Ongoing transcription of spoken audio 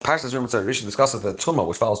Parshas Rimon Rishon discusses the tumah,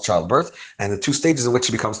 which follows childbirth, and the two stages in which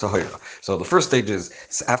she becomes tahira. So the first stage is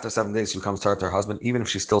after 7 days she becomes tahira to her husband, even if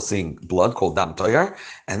she's still seeing blood, called dam toyar.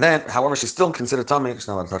 And then, however, she's still considered tamei. She's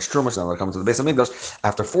not allowed to touch truma. She's not allowed to come to the base of mikdash.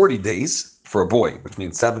 After 40 days for a boy, which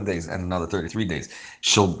means 7 days and another 33 days,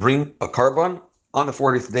 she'll bring a carbon on the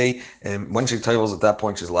 40th day, and when she titles, at that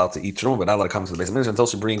point she's allowed to eat truma, but not allowed to come to the base of mikdash until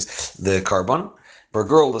she brings the carbon. For a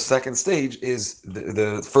girl, the second stage is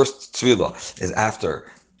the first tefillah is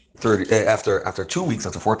after 30 after 2 weeks,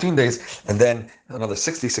 after 14 days, and then another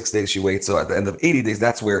 66 days she waits. So at the end of 80 days,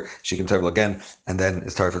 that's where she can travel again, and then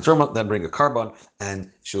it's tahar for truma. Then bring a carbon,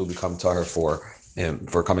 and she'll become tahar for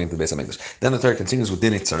coming into the base of English. Then the Torah continues with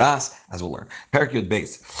din tzaras, as we'll learn. Parak Yud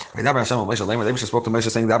Beis. Moshe spoke to Moshe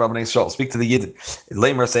saying, speak to the Yidden.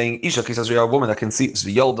 Lamer saying, Isha kisas a woman that can see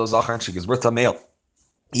Yoldo Zachar, and she gives birth to a male.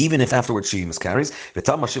 Even if afterwards she miscarries,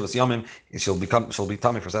 she'll be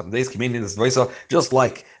tummy for 7 days. Just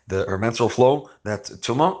like her menstrual flow, that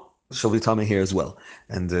tuma, she'll be tummy here as well.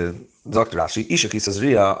 And Dr. Rashi, Ishaki says,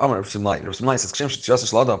 Amar Simlai. Simlai says, just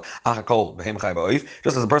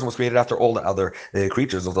as a person was created after all the other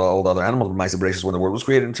creatures, of all the other animals, when the world was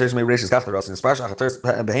created,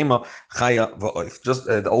 just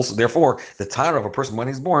also, therefore, the tara of a person when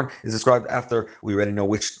he's born is described after we already know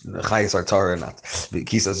which chayas are tara or not. The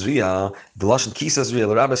lashon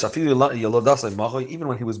even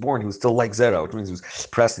when he was born, he was still like zera, which means he was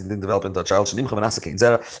pressed and didn't develop into a child. He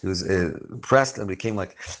was pressed and became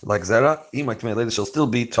like zera. Later, she'll still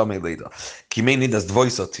be tamei later. Kimei nidas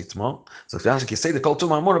dvoisa titma. So if you say the kol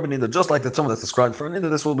tuma amora benida, just like the tuma that's described for nida,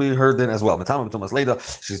 this will be heard in as well. Matama b'tumas later,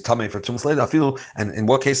 she's tamei for tumas later. I feel, and in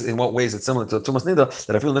what ways it's similar to tumas nida,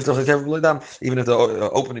 that I feel even if the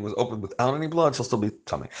opening was opened without any blood, she'll still be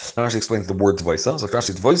tamei. Now she explains the word dvoisa. So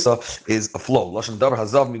Rashi dvoisa is a flow. Lashon davar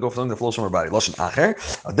hazav, we go for something that flows from her body. Lashon acher,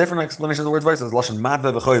 a different explanation of the word dvoisa is lashon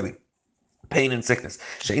madve v'choyli. Pain and sickness.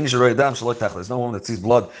 There's no woman that sees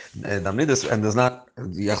blood and does not.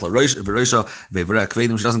 She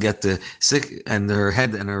doesn't get sick, and her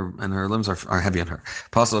head and her limbs are heavy on her.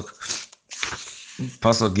 Pasuk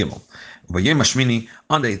Gimel.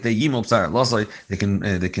 On the Yimel Psar,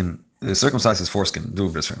 they can circumcise his foreskin, do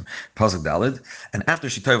this for him. Pasuk Dalid, and after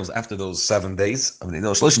she travels, after those 7 days,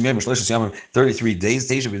 33 days,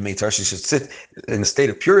 she should sit in a state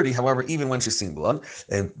of purity. However, even when she's seeing blood,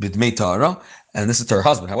 and and this is to her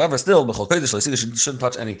husband. However, still, she shouldn't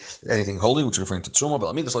touch anything holy, which is referring to truma.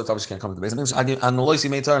 But she can't come to the base of things.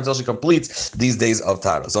 Until she completes these days of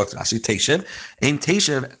tara. Actually, teshev, ain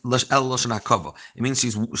teshev el lashon hakava. It means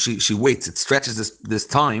she waits. It stretches this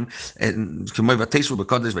time. And so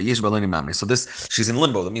she's in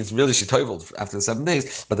limbo. That means really she toiveled after the 7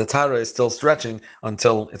 days, but the tara is still stretching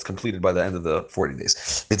until it's completed by the end of the 40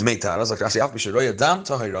 days. It's made tara. It's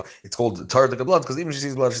called tara de blood because even if she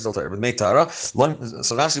sees blood, she's still tara. But made tara. So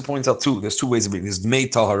Rashi points out there's two ways of reading. There's mei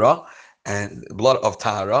tahara and blood of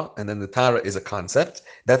tahara, and then the tahara is a concept.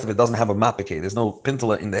 That's if it doesn't have a mapike. There's no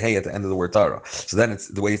pintala in the hay at the end of the word tahara. So then it's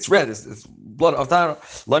the way it's read is blood of tahara.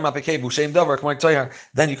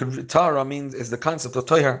 Then you could tahara means is the concept of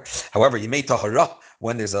tahara. However, you mei tahara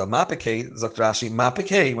when there's a mapike, Rashi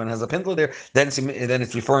mapike when it has a pintala there, then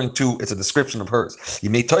it's referring to it's a description of hers.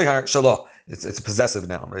 You mei tahara shalah. It's a possessive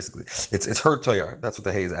noun, basically. It's her toyar. That's what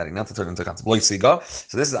the hay is adding, not to turn into a concept. So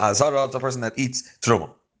this is azara, the person that eats truma.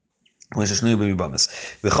 Not just kachim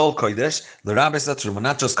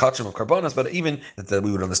of karbonas, but even that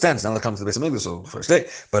we would understand. It's now that comes to the base of English, so first day.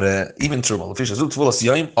 But even truma.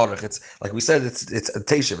 It's like we said, it's a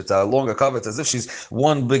teishiv. It's a longer cover. It's as if she's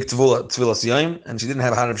one big tvulas yayim, and she didn't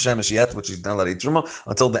have Harav Shemesh yet, which she's not allowed to eat truma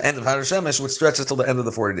until the end of Harav Shemesh, which stretches till the end of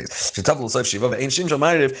the 40 days. The Harav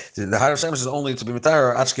Shemesh is only to be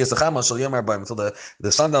mitayar until the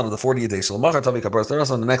sundown of the 40th day. So on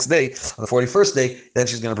the next day, on the 41st day, then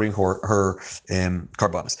she's going to bring her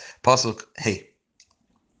karbanis. Pasuk hey.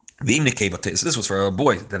 So this was for a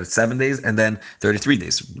boy that it's 7 days and then 33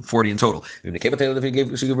 days, 40 in total. She gave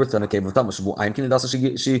birth to a cave of Thomas. She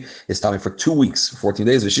is timing for 2 weeks, 14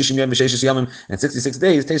 days, and 66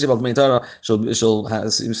 days. She'll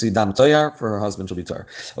see dam toyar for her husband. She'll be tar.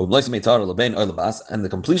 And the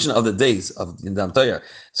completion of the days of dam toyar.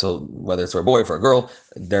 So whether it's for a boy or for a girl,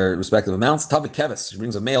 their respective amounts. Tabik keves. She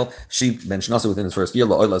brings a male sheep ben shnasa within his first year.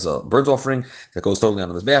 La'oil as a burnt offering that goes totally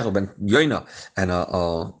on his back. Ben yoina and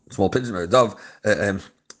a small pigeon or a dove, a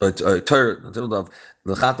dove,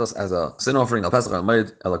 the chatos as a sin offering, al pesach al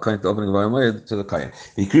moed, el kohen the opening of our moed to the kohen.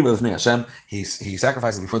 He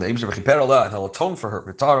sacrifices before the Eibush and he'll atone for her,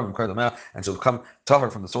 and she'll come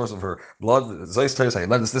Tafar from the source of her blood. This is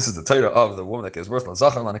the Torah of the woman that gives birth to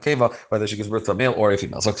Zachar Lanakeva, whether she gives birth to a male or a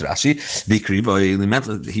female. Dr. Rashi,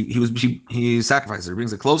 he sacrifices her,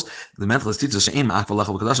 brings it close. The mentalist teaches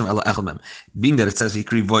being that it says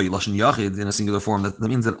Vikrivoy Lashon Yachid in a singular form, that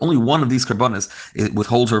means that only one of these karbanas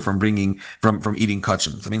withholds her from bringing from eating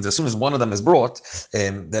kachim. So it means as soon as one of them is brought,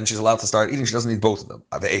 then she's allowed to start eating. She doesn't need both of them.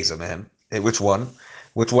 Which one?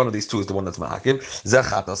 Which one of these two is the one that's ma'akiv? Zeh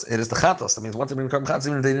chatos. It is the chatos. That means once they bring carbon chatos,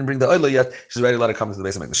 even if they didn't bring the oil yet, she's already allowed to come to the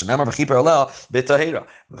base of Mikdash. Namar v'chiper ala b'tahira.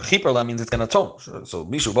 V'chiper ala means it's going to atone. So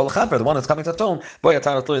mishu b'al chaper, the one that's coming to atone, boy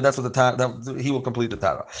atara tuli. That's what he will complete the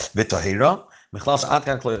tara. B'tahira. From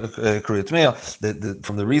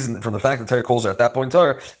the fact that Torah calls her at that point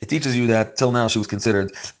Torah, it teaches you that till now she was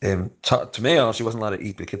considered Tmeah. She wasn't allowed to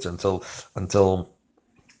eat the kitzah until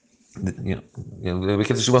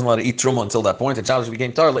because she wasn't allowed to eat truma until that point, and Shabbos she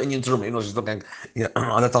became tar le'inyan truma. She's looking,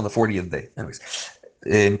 that's on the 40th day. Anyways,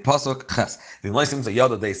 in pasuk ches, the seems a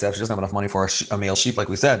yada day says she doesn't have enough money for a male sheep, like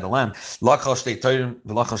we said, the lamb. Lachal shtei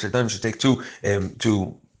tayrim should take two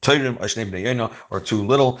Tayrim, or two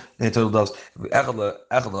little turtle doves. One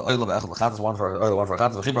for oil, one for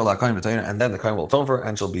chatas. And then the kohen will atone for her,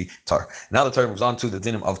 and she'll be tar. Now the Torah moves on to the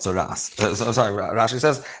dinim of tzaras. Rashi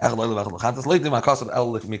says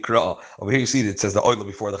over here you see it says the oil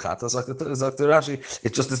before the chatas. Like the Rashi,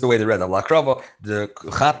 it's just the way they read. The really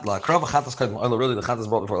the chatas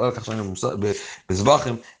brought before. That's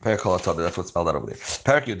what's spelled out over there.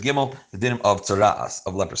 Parak Yud Gimel, the dinim of tzaras,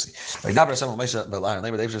 of leprosy.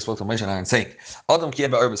 Just spoke to Moshe and Aaron saying, a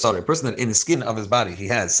person that in the skin of his body he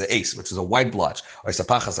has a ace, which is a white blotch, or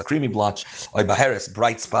sapachas, a creamy blotch, or baheres,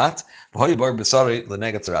 bright spot.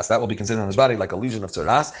 That will be considered on his body like a lesion of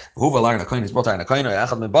tzaras. Or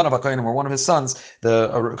one of his sons, the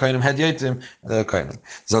kohenim had yatim, the kohenim.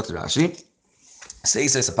 Zot Rashi.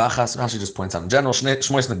 Rashi just points out in general, there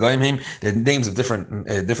are names of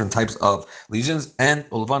different types of lesions, and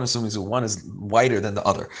one is whiter than the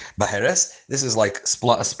other. Baheres, this is like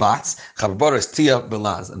spots. Chababara is tia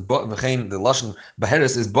belaz, and the lashon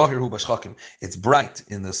baheres is bahir hu bashchakim. It's bright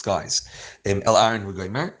in the skies. El Aaron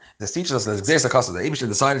v'goymer. This teaches us that the Eibush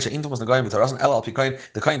decided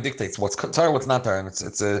the kohen dictates what's tar, what's not tar, and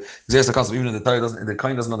it's a even if the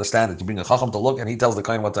kohen doesn't understand it. You bring a chacham to look, and he tells the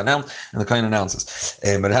kohen what to announce, and the kohen announces.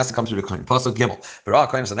 But it has to come through the kohen. Pasuk Gimel.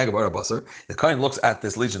 The kohen looks at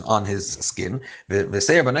this lesion on his skin, and all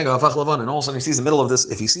of a sudden he sees the middle of this.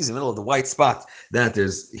 If he sees the middle of the white spot that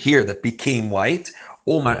there's here that became white,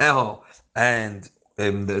 and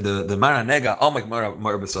the Mara Nega, Almik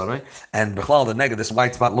Mara Besare, and Bechlal the Nega, this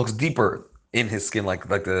white spot looks deeper in his skin, like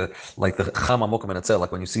the Chama Mokum in itself,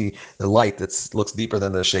 like when you see the light that looks deeper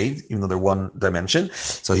than the shade, even though they're one dimension.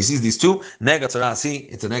 So he sees these two. Nega Tzarasi,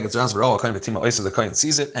 it's a Nega Tzaras, V'ro, kind of a Tima Oysa, the kohen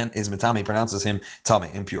sees it, and is Mitami, pronounces him Tame,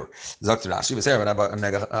 impure. Zok Rashi, it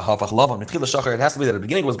has to be that at the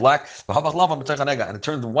beginning it was black, and it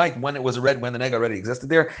turned white when it was red, when the Nega already existed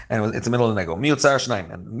there, and it's the middle of the Nega. Miut Tzar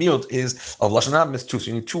Shnaim, and Miut is of Lashon Hara, two. So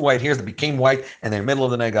you need two white hairs that became white, and they're in the middle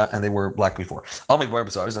of the Nega, and they were black before.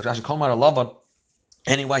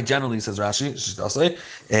 Any white generally, says Rashi, is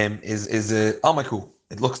amaku.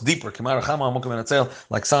 It looks deeper.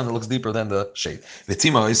 Like sun, it looks deeper than the shade. What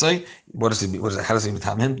is it? How does he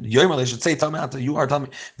tell him? They should say you are Tami.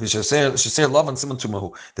 They should say love and simon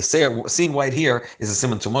tumahu. The seeing white here is a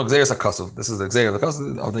simon tumahu. Xer is a kasav. This is the xer, the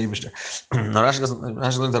kasav of the Yibishter. Now Rashi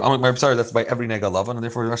learns that Amak Sorry, that's by every nega love, and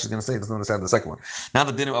therefore Rashi is going to say he doesn't understand the second one. Now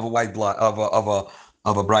the dinner of a white blood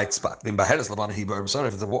of a bright spot. If it's a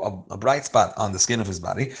bright spot on the skin of his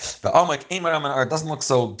body, it doesn't look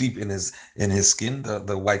so deep in his skin,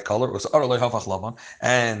 the white color.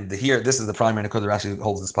 And here, this is the primary Nakud Rashi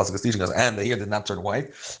holds this pasuk is teaching us, and the hair did not turn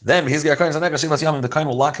white. Then the kohen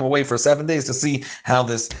will lock him away for 7 days to see how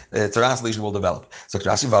this Tzaras lesion will develop. So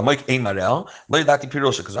Rashi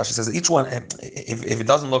because Rashi says that each one, if it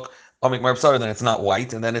doesn't look then it's not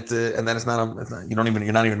white, and then it's not you're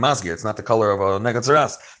not even masgir. It's not the color of a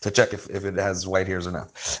negatzaras to check if it has white hairs or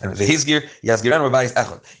not. And if the hizgir, yasgiran rebayis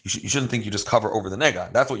echad. You shouldn't think you just cover over the nega.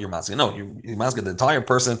 That's what you're masgir. No, you masgir the entire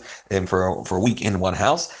person for a week in one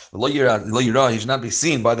house. He should not be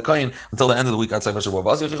seen by the kohen until the end of the week outside Moshe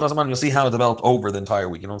Rabbeinu. You'll see how it developed over the entire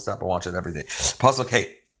week. You don't stop and watch it every day. Pasuk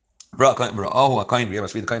hey. The kohen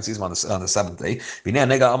sees him on the 7th day. The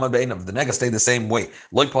nega stayed the same way.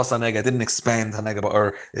 Like pasta nega didn't expand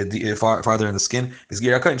or farther in the skin. He's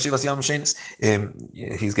gonna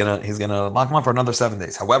lock him up for another 7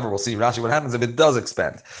 days. However, we'll see Rashi what happens if it does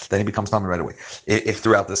expand. Then he becomes tummy right away. If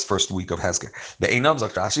throughout this first week of Hezker.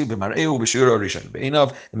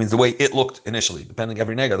 It means the way it looked initially, depending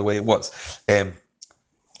every nega the way it was.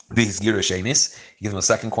 Because Girushenis, he gives him a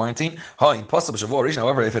second quarantine.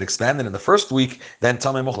 However, if it expanded in the first week, then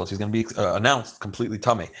Tamei Muchlos, he's going to be announced completely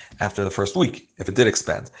Tamei after the first week, if it did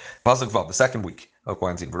expand. Pasuk Vav, the second week of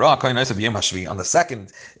quarantine. On the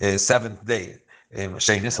second, seventh day,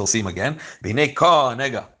 Shenis, he'll see him again.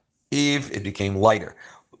 If it became lighter,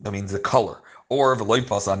 that means the color. Or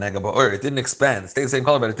or it didn't expand. It stayed the same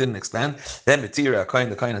color, but it didn't expand. Then Mitira,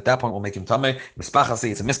 the Kain at that point will make him Tameh. Mispachasi,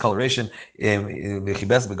 it's a miscoloration. And he's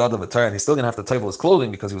still going to have to table his clothing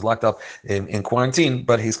because he was locked up in quarantine,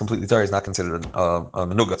 but he's completely tired. He's not considered a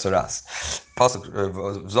Menuga Tzaras. Pasuk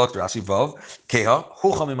Rashi Vav Keha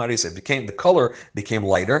Hucham Marisa became the color became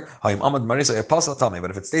lighter. Hayim Amad Marisa Epasa Tameh. But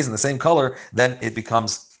if it stays in the same color, then it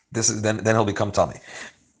becomes then he'll become Tameh.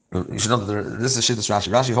 You should know that this is Shittas Rashi.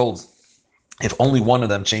 Rashi holds if only one of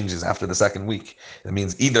them changes after the second week, it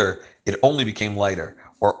means either it only became lighter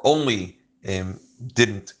or only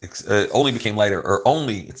didn't only became lighter or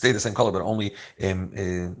only it stayed the same color but only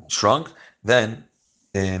shrunk. Then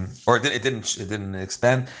or it didn't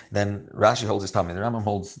expand. Then Rashi holds his tummy. The Rambam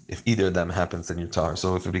holds if either of them happens, then you're tar.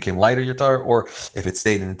 So if it became lighter, you're tar, or if it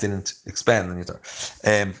stayed and it didn't expand, then you're tar.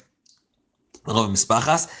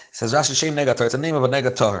 Mispachas says Rashi Shem Negatar. It's a name of a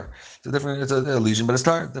Negatar. It's a lesion, but it's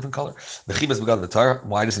tar, different color. The Chibas begot the tar.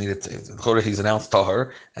 Why does he need it? He's announced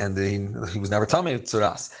tar, and he was never Tamei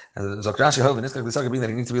Tzuras. And Zok Rashi Hov and Iskak L'Saka being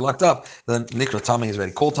that he needs to be locked up. Then Nikra Tamei is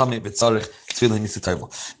ready. Call Tamei B'Tzarich Tefillah needs to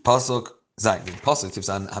table. Pasuk Zayin. Pasuk tips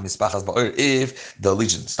on Hamispachas Ba'or. If the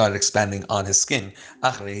lesion started expanding on his skin,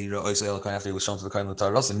 after he was shown to the Kohen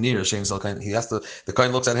L'Tar and near Shem Salkain, he has to. The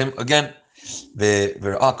Kohen looks at him again. If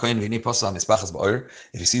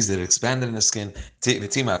he sees that it expanded in the skin, the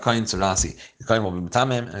kohen will be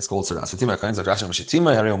mitamim, and it's called tzaras.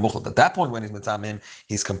 At that point, when he's mitamim,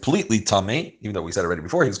 he's completely tummy. Even though we said already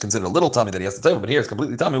before, he was considered a little tummy that he has to tell, but here it's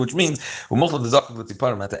completely tummy, which means at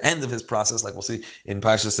the end of his process, like we'll see in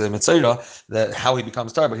Parshas Metzora, that how he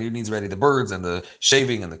becomes tar, but he needs already the birds and the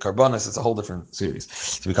shaving and the karbonis. It's a whole different series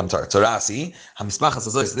to become tar. Tzarasi,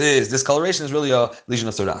 this coloration is really a lesion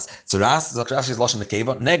of tzaras. Tzaras Rashi is lashon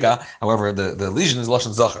nekeva. Nega, however, the lesion is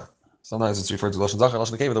lashon zachar. Sometimes it's referred to lashon zachar,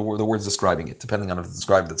 lashon nekeva. The word's describing it, depending on if it's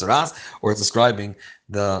describing the tzaras or it's describing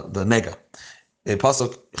the nega.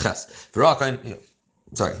 Pasuk ches.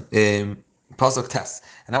 Pasuk tes.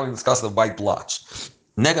 And now we can discuss the white blotch.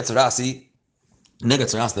 Nega tzarasi. Nega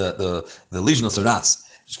tzaras, the lesion of tzaras.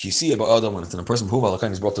 You see about Adam when it's in a person who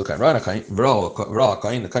is brought to the kain.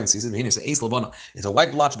 The kain sees it. It's a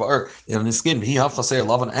white blotch in his skin. He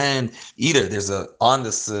and either there's on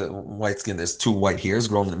this white skin there's two white hairs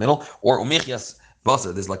growing in the middle, or umichias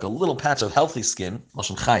basar. There's like a little patch of healthy skin.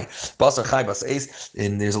 Lashon chai basar chai basais,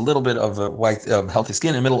 and there's a little bit of white healthy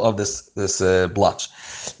skin in the middle of this blotch.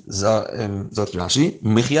 Zot Rashi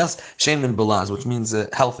michias shein min belaz, which means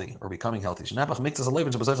healthy or becoming healthy. Shnapach mixes a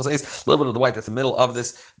little bit of the white that's in the middle of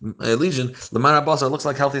this lesion. Lemara basar looks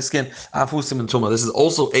like healthy skin. Afu simon tuma. This is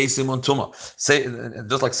also a simon tuma. Say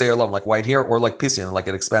just like seir love, like white hair, or like pisian, like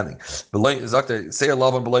it expanding. Seir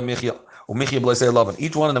love and below michia.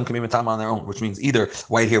 Each one of them can be mitam on their own, which means either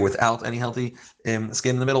white hair without any healthy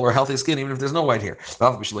skin in the middle, or healthy skin even if there's no white hair.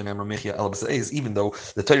 Even though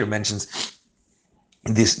the Torah mentions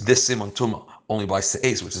this simon tuma only by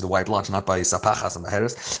seis, which is the white blotch, not by sapachas and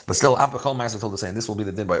beheres, but still Abachol Ma'aser told the same. This will be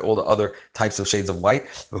the din by all the other types of shades of white.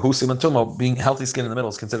 Who simon tuma, being healthy skin in the middle,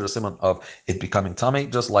 is considered a simon of it becoming tummy,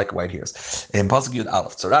 just like white hairs. And Pasuk Yud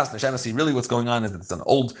Aleph Tzaras Neshanasi. Really, what's going on is that it's an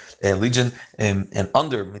old legion, and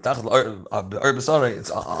under mitachas it's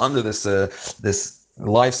under this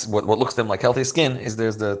life's what looks to them like healthy skin is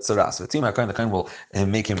there's the tzaras. The kind will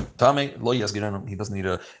make him tame. Lo yasgiran. He doesn't need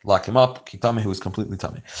to lock him up. Kitame, who is completely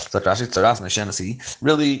tame. So Rashi tzaras neshenasi.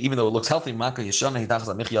 Really, even though it looks healthy, maka yeshana hitachas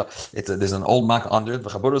amichya. There's an old maka under it.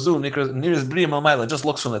 V'chaburazu nearest bria mamayla. Just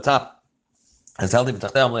looks from the top. As healthy,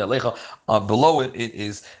 below it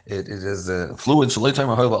is fluid.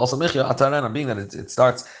 Also, being that it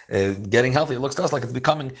starts getting healthy, it looks to us like it's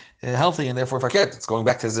becoming healthy, and therefore forget it's going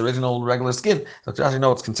back to his original regular skin. So actually,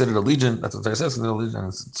 no, it's considered a legion. That's what it says. It's a legion.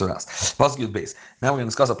 It's tzuras. Positive base. Now we're going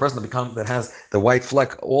to discuss a person that has the white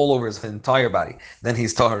fleck all over his entire body. Then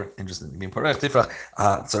he's tar. Interesting. If it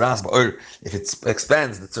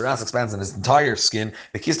expands, the tzuras expands in his entire skin.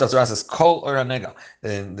 The kista tzuras is kol or nega,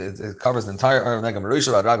 and it covers the entire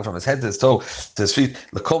from his head to his toe to his feet,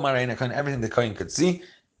 everything the kohen could see.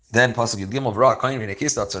 Then pasuk Yud Gimel V'ra Kohen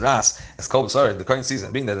V'Nekista Tzaras as Kol B'Sar. The Kohen sees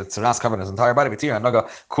it, being that the Tzaras covered his entire body. V'Tir Naga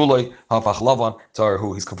Kuloi Hapach Lavan Tar,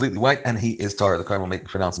 who he's completely white and he is Tar. The Kohen will make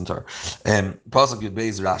pronounce him Tar. Pasuk Yud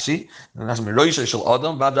Beis Rashi. Rashi Miroisha Shel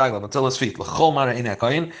Adam Bad Raglav until his feet. L'Chol Mara Ein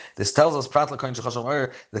HaKohen. This tells us Prat LaKohen Shechashon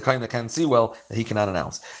Oyer, the Kohen that can't see well, that he cannot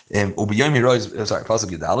announce. Ubiyom Hirois. Sorry, pasuk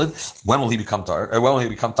Yud Daled. When will he become Tar? When will he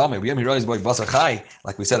become Tamei? Ubiyom Hirois Boy Basar Chai,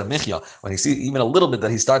 like we said of Michya. When he sees even a little bit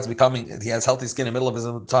that he starts becoming, he has healthy skin in the middle of his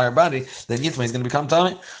entire body, then Yitma is going to become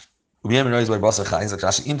Tamei. If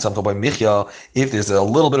there's a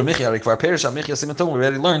little bit of michya, we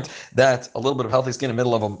already learned that a little bit of healthy skin in the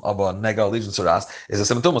middle of a nega lesion tzaras is a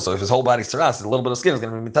symptom. So if his whole body's tzaras, a little bit of skin is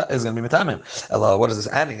going to be mitamim. What is this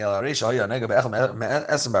adding?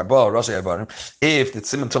 If the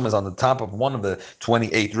symptom is on the top of one of the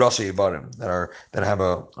 28 rashi ibarim that have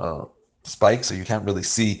a spike, so you can't really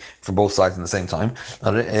see from both sides at the same time.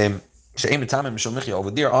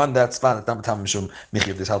 Over there on that spot, if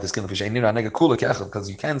there's healthy skin, because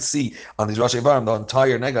you can't see on these Rashi Ibarim the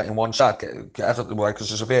entire nega in one shot, being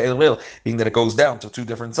that it goes down to two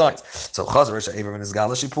different sides. So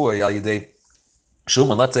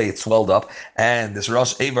Shuma, let's say it's swelled up, and this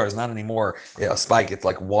Rosh Avar is not anymore a spike, it's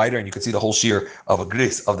like wider, and you can see the whole shear of a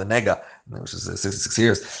gris of the nega, which is 66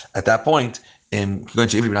 years. At that point, so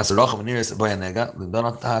it's usually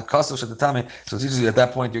at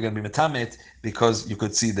that point you're going to be metamet because you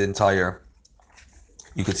could see the entire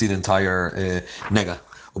nega.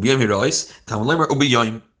 On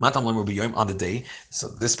the day, so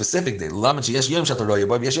this specific day, the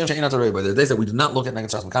days that we do not look at nega.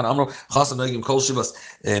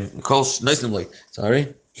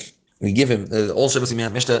 Sorry. We give him all Shabbos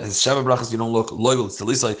Mishta, his Shabbat brachas. You don't look loyal. It's the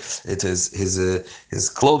it is his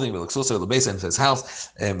clothing, the base and his house.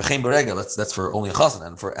 That's for only a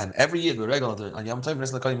chassan, and every year on Yom Tov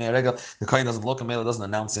the kohen doesn't look, and Mela doesn't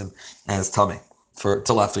announce him as tamei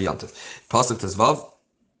till after Yom Tov. Pasuk Tezvav.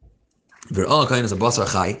 When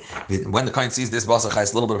the kohen sees this basar chai, a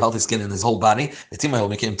little bit of healthy skin in his whole body, the timah will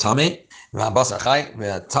make him tamei. Basar chai,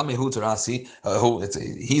 tamei hu terasi,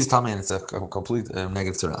 he's tamei, and it's a complete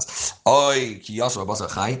negative teras. Oy ki yashu basar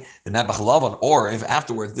chai, the nebach lavan, or if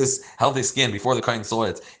afterwards this healthy skin before the kohen saw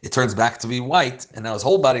it, it turns back to be white, and now his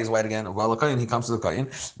whole body is white again. While the kohen, he comes to the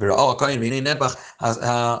kohen, the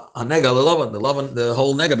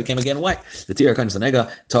whole nega became again white. The tira kohen is the nega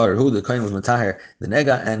tar, who the kohen was mataher the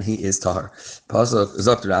nega, and he is tar. Pasuk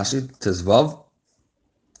Zok Rashi Tezvav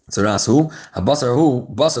Tzaras hu Habasar hu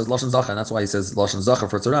Basar is Lashon Zachar, and that's why he says Lashon Zachar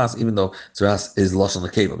for Tzaras, even though Tzaras is Lashon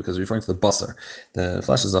Lekeva, because he's referring to the Basar. The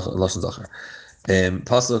flesh is Lashon Zachar.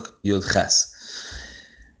 Pasuk Yud Ches.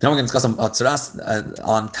 Now we're going to discuss tzaras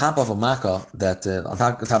on top of a makkah, that on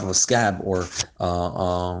top of a scab or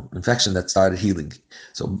infection that started healing.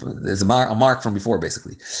 So there's a mark from before,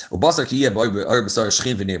 basically. A person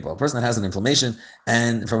that has an inflammation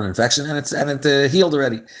and from an infection, and it healed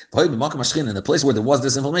already. In the place where there was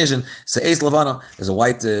this inflammation, there's a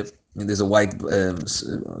white. There's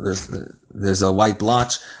a white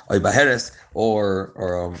blotch, or a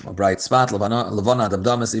bright spot, levana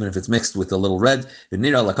dabdamas, even if it's mixed with a little red. He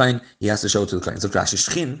has to show it to the kohen. So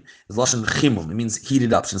shchin is lashon chimum. It means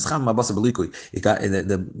heated up. It got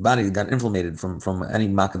the body got inflamed from any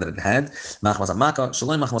makkah that it had.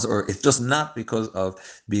 Or it's just not because of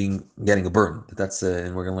getting a burn. That's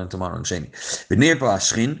and we're going to learn tomorrow in Sheni.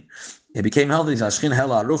 It became healthy, and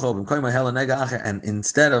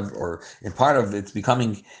instead of, or in part of it's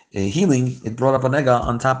becoming a healing, it brought up a nega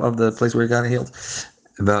on top of the place where it got healed.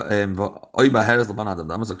 Even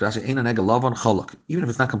if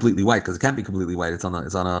it's not completely white, because it can't be completely white, it's on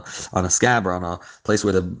a scab or on a place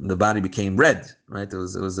where the body became red, right? It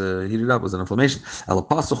was heated up, it was an inflammation. So it's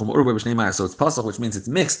pasach, which means it's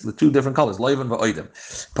mixed with two different colors. The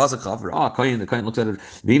kohen looks at it.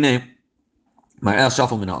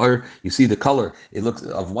 You see the color, it looks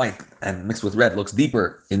of white and mixed with red, looks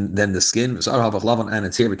deeper than the skin, and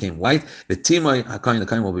its hair became white. The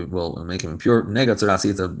kohen will make him impure. It's a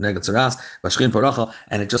nega tzaras,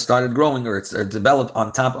 and it just started growing, or it's developed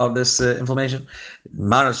on top of this inflammation.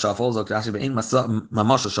 This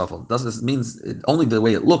means only the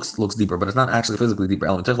way it looks deeper, but it's not actually physically deeper.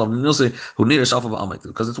 Because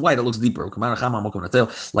it's white, it looks deeper.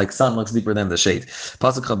 Like sun looks deeper than the shade.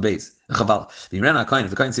 If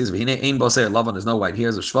the kohen sees there's no white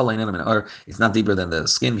hairs, it's not deeper than the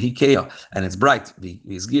skin, and it's bright,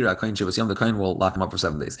 the kohen will lock him up for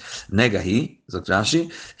 7 days. Negahi,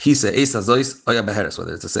 he says whether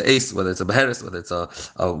it's a se'es, whether it's a beheres, whether it's a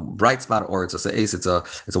bright spot, or it's a se'es, it's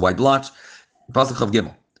a white blotch. Pasuk Chav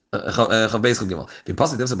Gimel. Within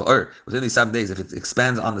these 7 days, if it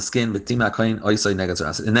expands on the skin, with tima kain oisai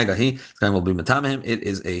negatzaras. In negahi, kain will be metamahim. It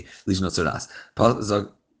is a lesion of tzaras.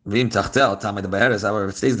 Vim tachtel tamid beheres. However,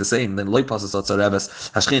 if it stays the same, then loy pasas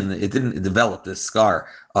tzareves hashchin. It didn't develop this scar.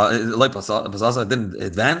 Loy pasas didn't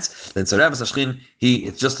advance. Then tzareves hashchin.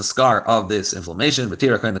 It's just a scar of this inflammation. But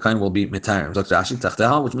tira kain, the kain will be mitarim. Rashi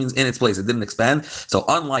tachtel, which means in its place, it didn't expand. So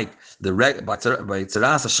unlike the by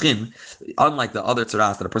tzaras hashchin, unlike the other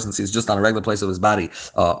tzaras that a person sees just on a regular place of his body,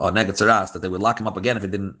 a negative tzaras, that they would lock him up again if it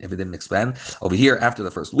didn't expand. Over here, after the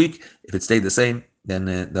first week, if it stayed the same, then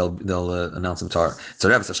they'll announce him tar.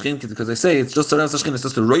 Tzareves hashchin, because they say it's just tzareves hashchin. It's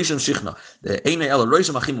just a roishim shichna. It's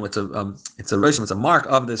a roishim. It's a mark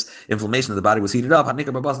of this inflammation. The body was heated up.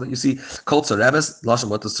 Hanikar babas that you see called tzareves. Lashon,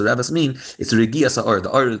 what does tzareves mean? It's regia sa'or.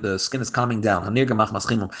 The skin is calming down. Hanirga machmas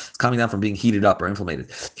chimum. It's calming down from being heated up or inflamed.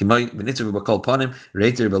 Kimay v'nitzer b'kol panim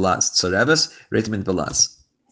reiter belas tzareves reiter min belas.